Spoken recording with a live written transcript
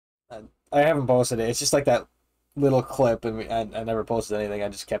I haven't posted it. It's just like that little clip, and I never posted anything. I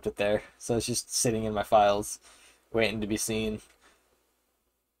just kept it there, so it's just sitting in my files, waiting to be seen.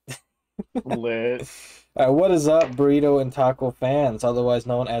 Lit. What is up, burrito and taco fans, otherwise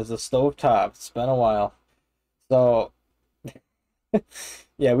known as the Stovetop? It's been a while. So,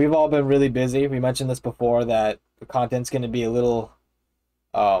 yeah, we've all been really busy. We mentioned this before that the content's going to be a little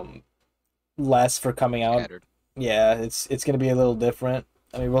um less for coming out. Scattered. Yeah, it's going to be a little different.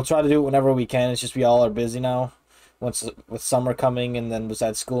 I mean, we'll try to do it whenever we can. It's just we all are busy now. Once with summer coming and then was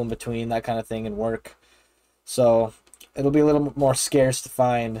at school in between, that kind of thing, and work. So, it'll be a little more scarce to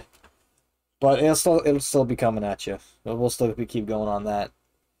find, but it'll still be coming at you. We'll still keep going on that.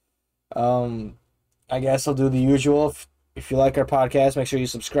 Um, I guess I'll do the usual. If you like our podcast, make sure you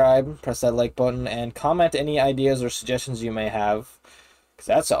subscribe, press that like button, and comment any ideas or suggestions you may have, because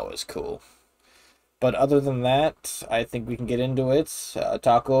that's always cool. But other than that, I think we can get into it.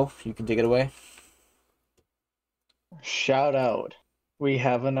 Taco, you can take it away. Shout out. We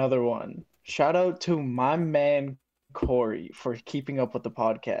have another one. Shout out to my man Corey for keeping up with the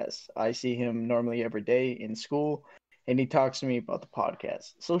podcast. I see him normally every day in school, and he talks to me about the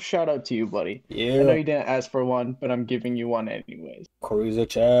podcast. So shout out to you, buddy. I know Yeah, you didn't ask for one, but I'm giving you one anyways. Corey's a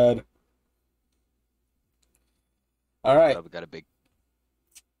Chad. All right, We got a big.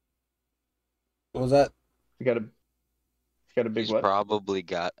 what was that? You got a big He's what? probably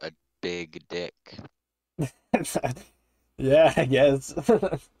got a big dick. Yeah, I guess.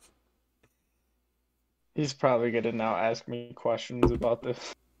 He's probably gonna now ask me questions about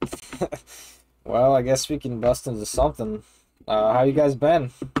this. Well, I guess we can bust into something. How you guys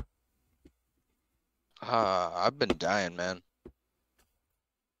been? I've been dying, man.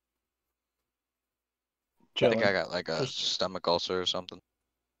 I think I Chilling. got like a Just stomach ulcer or something.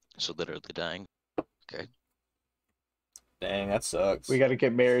 So literally dying. Okay. Dang, that sucks. we gotta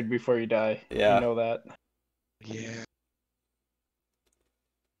get married before you die. You Yeah. know that. Yeah.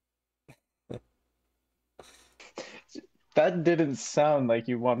 That didn't sound like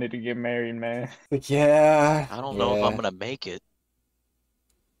you wanted to get married, man. Like, yeah, I don't know if I'm yeah. gonna make it.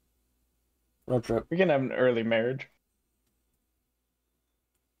 Road trip. We can have an early marriage.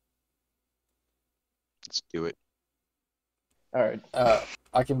 Let's do it. All right.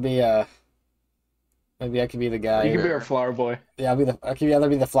 I can be maybe I can be the guy. You can be our Bearer. flower boy. Yeah, I can either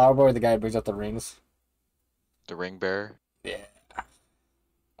be the flower boy or the guy who brings out the rings. The ring bearer. Yeah.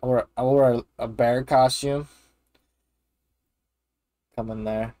 I wear a bear costume. Come in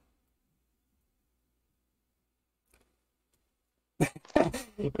there.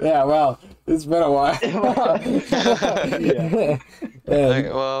 Yeah, well, it's been a while. Yeah. Okay,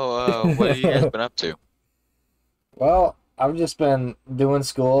 And- well, what have you guys been up to? well, I've just been doing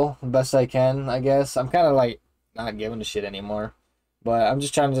school the best I can, I guess. I'm kind of like not giving a shit anymore, but I'm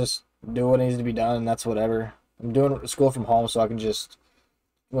just trying to just do what needs to be done, and that's whatever. I'm doing school from home, so I can just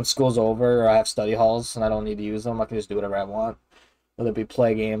when school's over or I have study halls and I don't need to use them, I can just do whatever I want, whether it be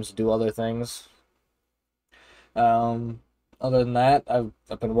play games, do other things. Um, Other than that, I've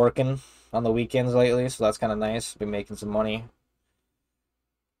been working on the weekends lately, so that's kind of nice. Been making some money.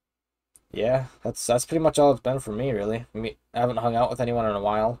 Yeah, that's pretty much all it's been for me, really. I haven't hung out with anyone in a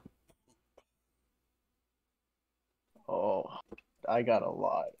while. Oh, I got a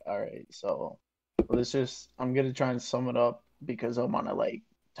lot. All right, so I'm gonna try and sum it up because I want to like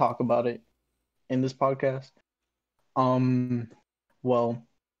talk about it in this podcast. Um, well,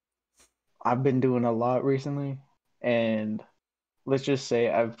 I've been doing a lot recently, and let's just say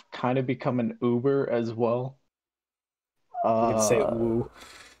I've kind of become an Uber as well. You can say Uh, woo.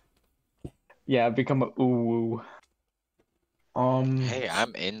 yeah, I've become a Uwu. Hey,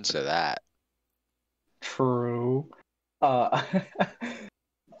 I'm into that. True. Uh,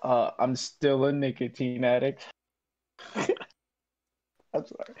 I'm still a nicotine addict. I'm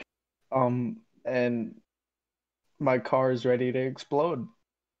sorry. And my car is ready to explode.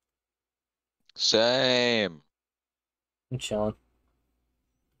 Same. I'm chilling.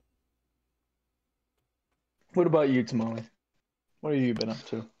 What about you, Tamale? What have you been up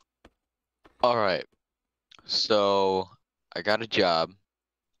to? All right. So I got a job.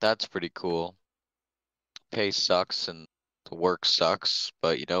 That's pretty cool. Pay sucks and the work sucks,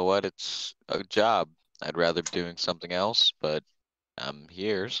 but you know what? It's a job. I'd rather be doing something else, but I'm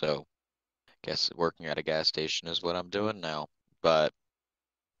here, so guess working at a gas station is what I'm doing now. But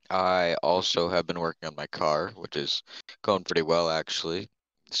I also have been working on my car, which is going pretty well actually.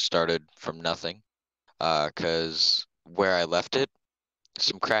 Started from nothing. 'Cause where I left it,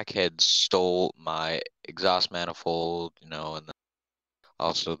 some crackheads stole my exhaust manifold, and then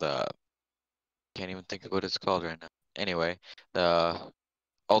also the can't even think of what it's called right now. Anyway, the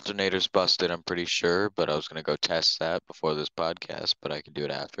Alternator's busted, I'm pretty sure, but I was gonna go test that before this podcast, but I can do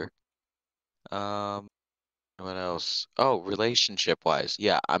it after. Um, what else? Oh, relationship wise,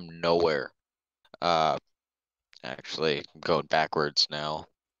 yeah, I'm nowhere. Uh, actually, I'm going backwards now.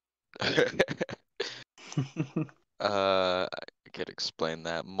 I could explain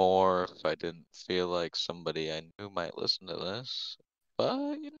that more if I didn't feel like somebody I knew might listen to this.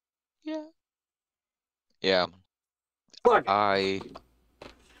 But yeah, yeah, Fuck.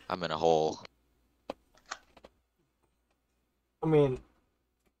 I'm in a hole. I mean,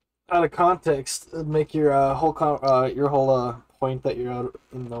 out of context, it'd make your point that you're out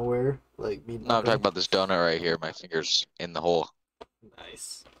in nowhere like mean No, I'm talking nothing. about this donut right here. My finger's in the hole.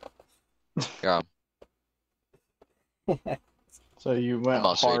 Nice. Yeah, So you went I'm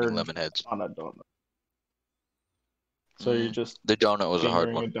also eating hard lemon heads. on a donut. So you're just The donut was a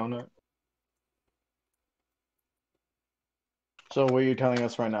hard fingering a one. donut. So what you're telling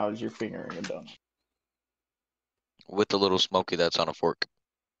us right now is you're fingering a donut. With the little smoky that's on a fork.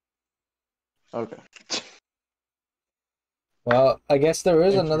 Okay. Well, I guess there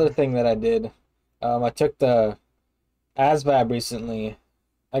is Thank another you. thing that I did. I took the ASVAB recently.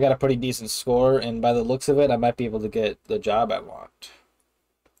 I got a pretty decent score, and by the looks of it, I might be able to get the job I want.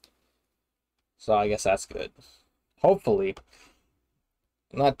 So I guess that's good. Hopefully.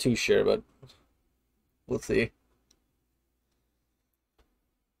 I'm not too sure, but we'll see.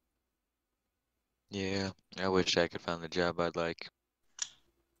 Yeah, I wish I could find the job I'd like.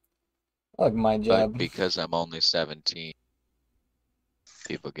 I like my But job. because I'm only 17,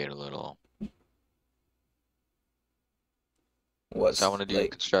 people get a little. So I What's want to do like,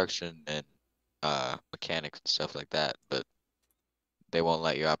 construction and mechanics and stuff like that, but they won't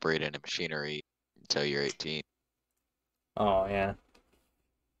let you operate any machinery until you're 18. oh yeah,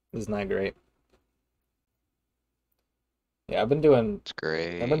 isn't that great? Yeah, It's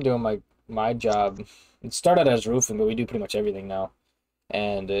I've been great. doing my job. It started as roofing, but we do pretty much everything now.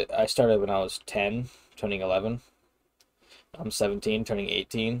 And I started when I was 10, turning 11. I'm 17, turning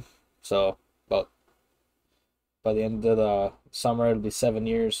 18. So about by the end of the summer, it'll be 7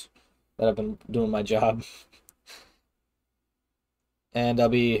 years that I've been doing my job. And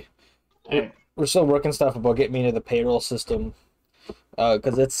Dang. we're still working stuff about getting me into the payroll system.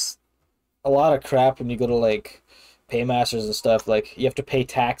 Because it's a lot of crap when you go to like paymasters and stuff. Like you have to pay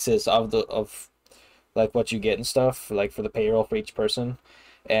taxes of like what you get and stuff, like for the payroll for each person.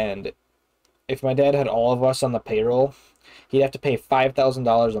 And if my dad had all of us on the payroll, he'd have to pay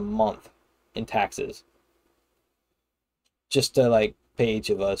 $5,000 a month in taxes just to like pay each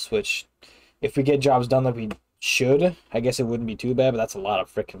of us. Which, if we get jobs done that we should, I guess it wouldn't be too bad. But that's a lot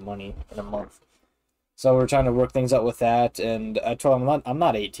of freaking money in a month. So we're trying to work things out with that. And I told him I'm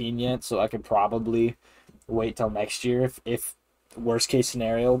not 18 yet, so I could probably wait till next year if worst case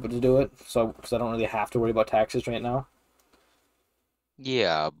scenario, but to do it. So because I don't really have to worry about taxes right now.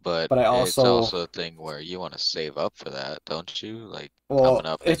 Yeah, but But I it's also, also a thing where you want to save up for that, don't you? Like coming well,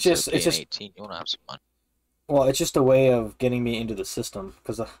 up into being 18, you want to have some money. it's just a way of getting me into the system.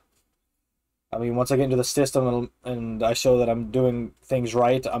 Because I mean, once I get into the system and I show that I'm doing things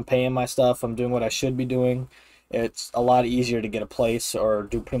right, I'm paying my stuff, I'm doing what I should be doing. It's a lot easier to get a place or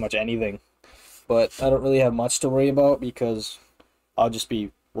do pretty much anything. But I don't really have much to worry about because I'll just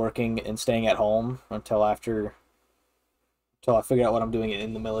be working and staying at home until I figure out what I'm doing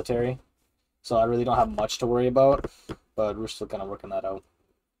in the military. So I really don't have much to worry about, but we're still kind of working that out.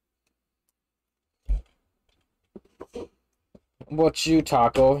 What about you,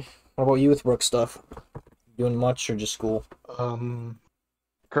 Taco? What about you with work stuff? Doing much or just school? Um,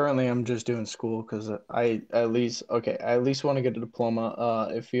 Currently I'm just doing school because I at least want to get a diploma.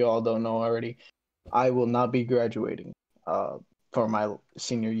 If you all don't know already, I will not be graduating for my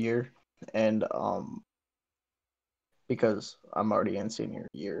senior year, and because I'm already in senior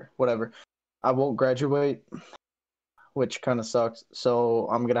year, whatever. I won't graduate, which kind of sucks. So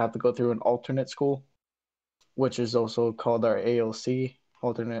I'm gonna have to go through an alternate school, which is also called our ALC,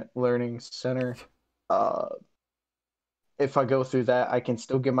 Alternate Learning Center. Uh, if I go through that, I can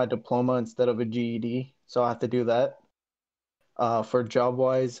still get my diploma instead of a GED. So I have to do that. For job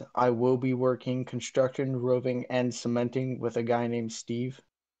wise, I will be working construction, roving, and cementing with a guy named Steve.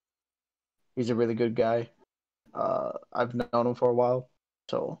 He's a really good guy. I've known him for a while,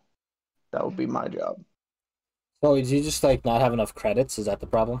 so that would be my job. So, do you just like not have enough credits? Is that the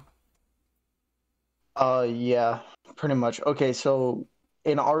problem? Yeah, pretty much. Okay, so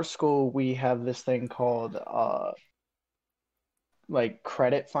in our school we have this thing called like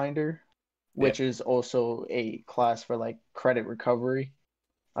credit finder, Yeah. which is also a class for like credit recovery.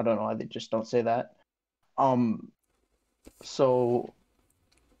 I don't know why they just don't say that. Um, so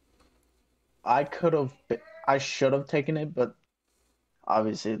I could have, I should have taken it, but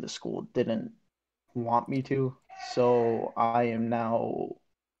obviously the school didn't want me to. So I am now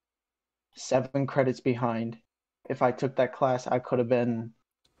 7 credits behind. If I took that class, I could have been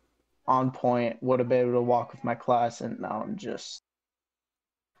on point, would have been able to walk with my class, and now it's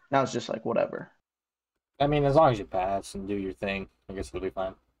just like whatever. I mean, as long as you pass and do your thing, I guess it'll be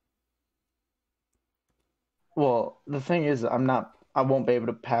fine. Well, the thing is, I won't be able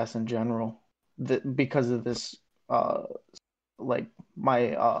to pass in general, because of this, uh, like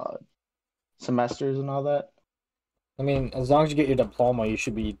my semesters and all that. I mean, as long as you get your diploma, you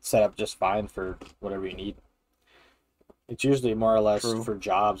should be set up just fine for whatever you need. It's usually more or less True. for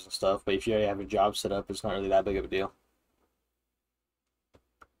jobs and stuff, but if you already have your job set up, it's not really that big of a deal.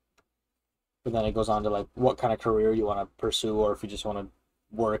 But then it goes on to like what kind of career you want to pursue, or if you just want to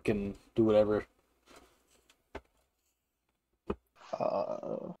work and do whatever.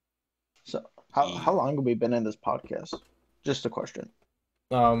 So how long have we been in this podcast? Just a question.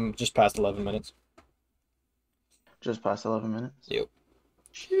 Just past 11 minutes. Just past 11 minutes. Yep.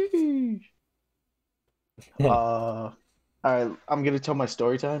 Sheesh. All right, I'm gonna tell my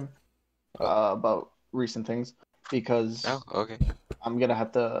story time about recent things because Oh, okay. I'm gonna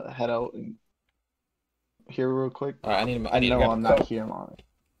have to head out and here real quick. All right, I need to No, grab I'm a not Coke. here long.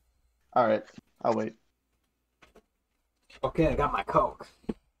 All right, I'll wait. Okay, I got my Coke.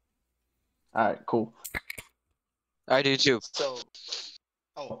 All right, cool. I do too. So,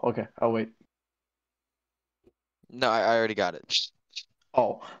 okay, I'll wait. No, I already got it.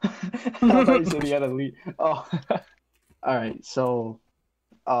 Oh, I thought you said you had to leave. Oh, all right. So,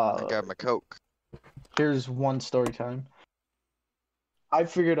 I got my Coke. here's one story time. I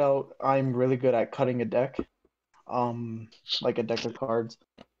figured out I'm really good at cutting a deck, like a deck of cards,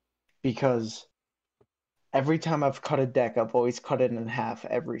 because every time I've cut a deck, I've always cut it in half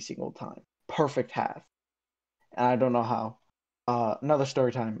every single time. Perfect half. And I don't know how. Another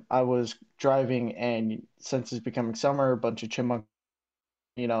story time. I was driving, and since it's becoming summer, a bunch of chipmunks,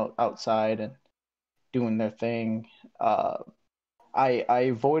 outside and doing their thing. I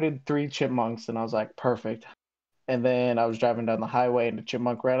avoided 3 chipmunks, and I was like, perfect. And then I was driving down the highway, and the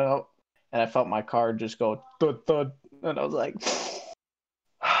chipmunk ran out, and I felt my car just go thud thud, and I was like,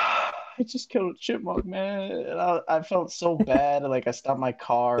 I just killed a chipmunk, man. And I felt so bad. Like I stopped my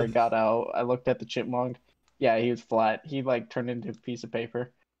car and got out. I looked at the chipmunk. Yeah, he was flat. He like turned into a piece of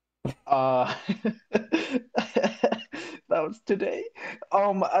paper. That was today.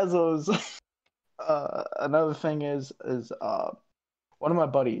 As I was, another thing is one of my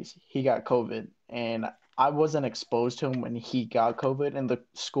buddies, he got COVID, and I wasn't exposed to him when he got COVID, and the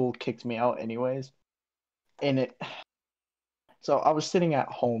school kicked me out anyways. And so I was sitting at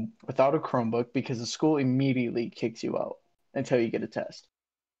home without a Chromebook because the school immediately kicks you out until you get a test.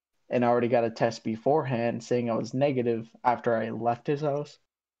 And I already got a test beforehand saying I was negative after I left his house.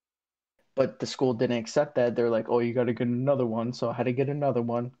 But the school didn't accept that. They're like, oh, you got to get another one. So I had to get another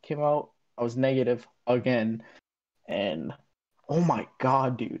one. Came out, I was negative again. And oh my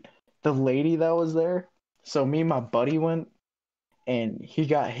God, dude. The lady that was there. So me and my buddy went, and he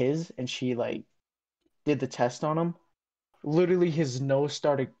got his, and she like did the test on him. Literally, his nose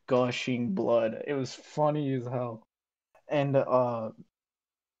started gushing blood. It was funny as hell. And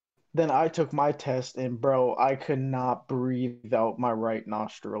then I took my test, and bro, I could not breathe out my right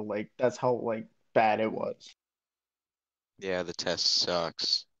nostril. Like that's how like bad it was. Yeah, the test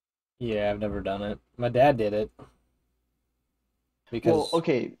sucks. Yeah, I've never done it. My dad did it. Because Well,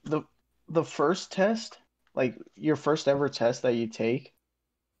 okay, the first test, like your first ever test that you take,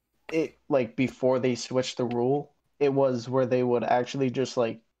 it like before they switched the rule, it was where they would actually just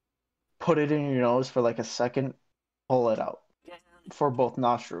like put it in your nose for like a second, pull it out for both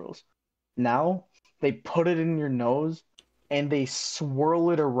nostrils. Now they put it in your nose and they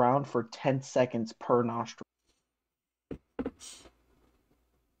swirl it around for 10 seconds per nostril.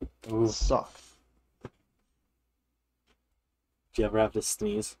 ooh, Suck. do you ever have to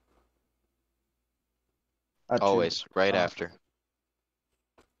sneeze? Always, right Uh, after.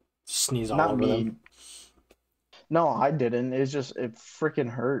 Sneeze all Not over me. them. No, I didn't. It's just it freaking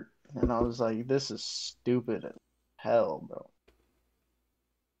hurt, and I was like, "This is stupid as hell, bro."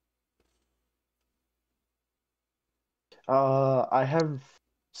 I have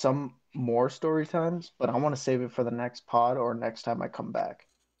some more story times, but I want to save it for the next pod or next time I come back.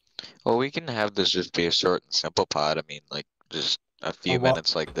 Well, we can have this just be a short and simple pod. I mean, like just a few wel-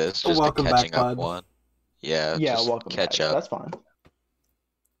 minutes like this, a just a welcome back catching up pod. one. Yeah, Yeah, just welcome catch back. up. That's fine.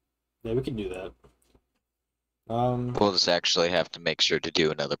 Yeah, we can do that. We'll just actually have to make sure to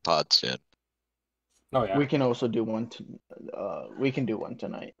do another pod soon. Oh yeah. We can also do one. We can do one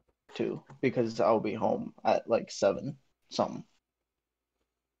tonight. too, because I'll be home at like 7 something.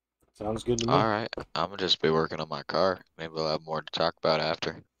 Sounds good to me. All right, I'm gonna just be working on my car. Maybe we'll have more to talk about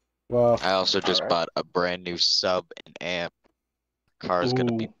after. Well, I also just Alright. bought a brand new sub and amp. Car's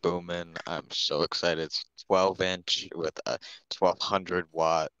gonna be Ooh. booming. I'm so excited. It's 12-inch with a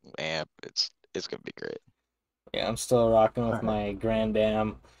 1200-watt amp. It's gonna be great. yeah, I'm still rocking with Alright. my Grand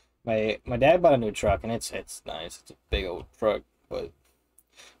Am. My dad bought a new truck, and it's nice. It's a big old truck, but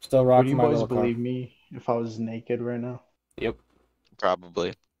still Would rocking you my boys little car. believe me if I was naked right now? Yep.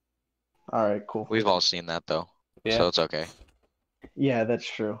 Probably. Alright, cool. We've all seen that though, Yeah. so it's okay. Yeah, that's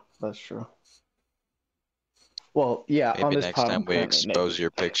true. That's true. Well, yeah, on Maybe this next pod, time I'm we currently expose naked.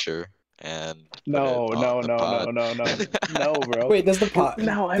 your picture and put it No, on no, the no, no, pod. no, no, no, bro. Wait, does the pot,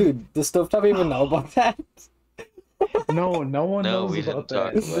 No, dude? Does Stovetop even know about that? No, no one No, knows we about didn't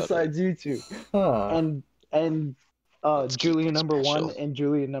talk that about it. besides you two. Huh. And Let's keep Julia it number 1 special. and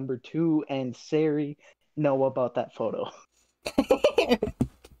Julia number 2 and Sari know about that photo.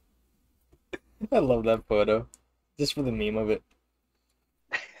 I love that photo, just for the meme of it.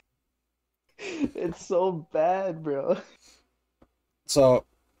 It's so bad, bro. So,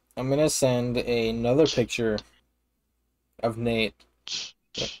 I'm gonna send another picture of Nate,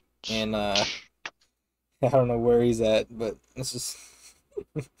 and I don't know where he's at, but this is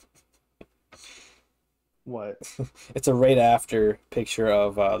What? it's a right after picture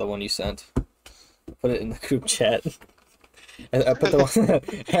of the one you sent. Put it in the group chat. I put the one.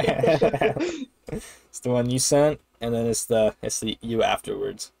 It's the one you sent, and then it's the you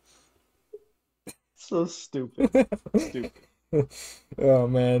afterwards. So stupid. Stupid. Oh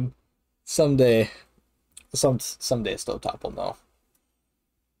man, someday Stovetop will know.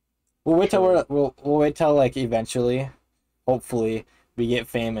 We'll wait till we'll wait till like eventually, hopefully we get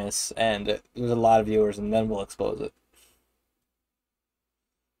famous and there's a lot of viewers, and then we'll expose it.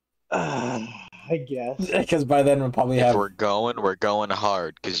 I guess. Because by then we'll probably If have we're going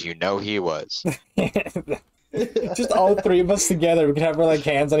hard, because you know he was. just all three of us together. We can have our like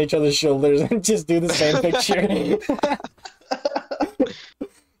hands on each other's shoulders and just do the same picture.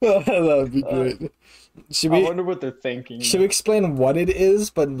 That would be great. Should I we wonder what they're thinking. should we explain what it is,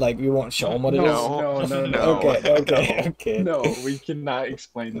 but like we won't show them what it is? No. Okay. No, we cannot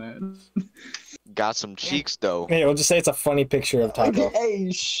explain that. Got some cheeks though. Hey, we'll just say it's a funny picture of Taco.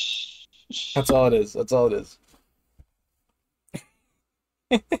 Hey, shh. That's all it is. That's all it is.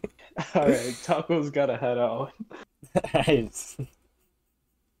 All right, Taco's gotta head out. Nice.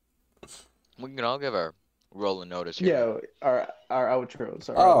 We can all give our rolling notice here. Yeah, our outros.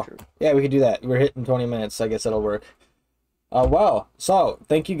 Oh. Outro. Yeah, we could do that. We're hitting 20 minutes. So I guess that'll work. Well, so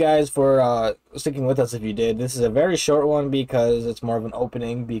thank you guys for sticking with us if you did. This is a very short one because it's more of an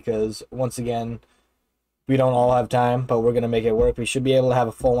opening because, once again, we don't all have time, but we're going to make it work. We should be able to have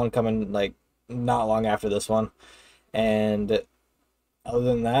a full one coming, like, not long after this one. And other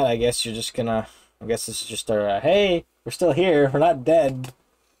than that, I guess you're just going to... I guess this is just our, hey, we're still here. We're not dead.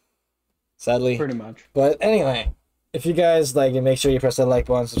 Sadly. Pretty much. But anyway, if you guys like it, make sure you press that like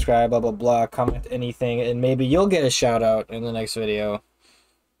button, subscribe, blah, blah, blah, comment anything, and maybe you'll get a shout out in the next video,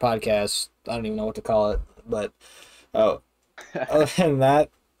 podcast. I don't even know what to call it, but other than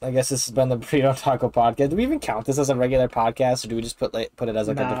that, I guess this has been the Burrito Taco Podcast. Do we even count this as a regular podcast, or do we just put it as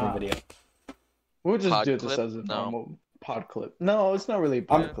like a different video? We'll just Pod do this clip? as a No. normal pod clip. No, it's not really a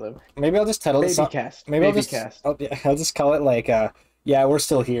pod clip. Maybe I'll just title it. Baby cast. Maybe I'll Baby just cast. I'll just call it like yeah, we're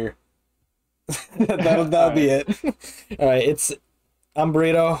still here. that'll be it. All right, I'm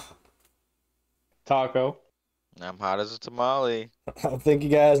Burrito. Taco. I'm hot as a tamale. Thank you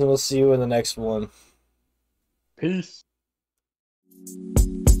guys, and we'll see you in the next one. Peace.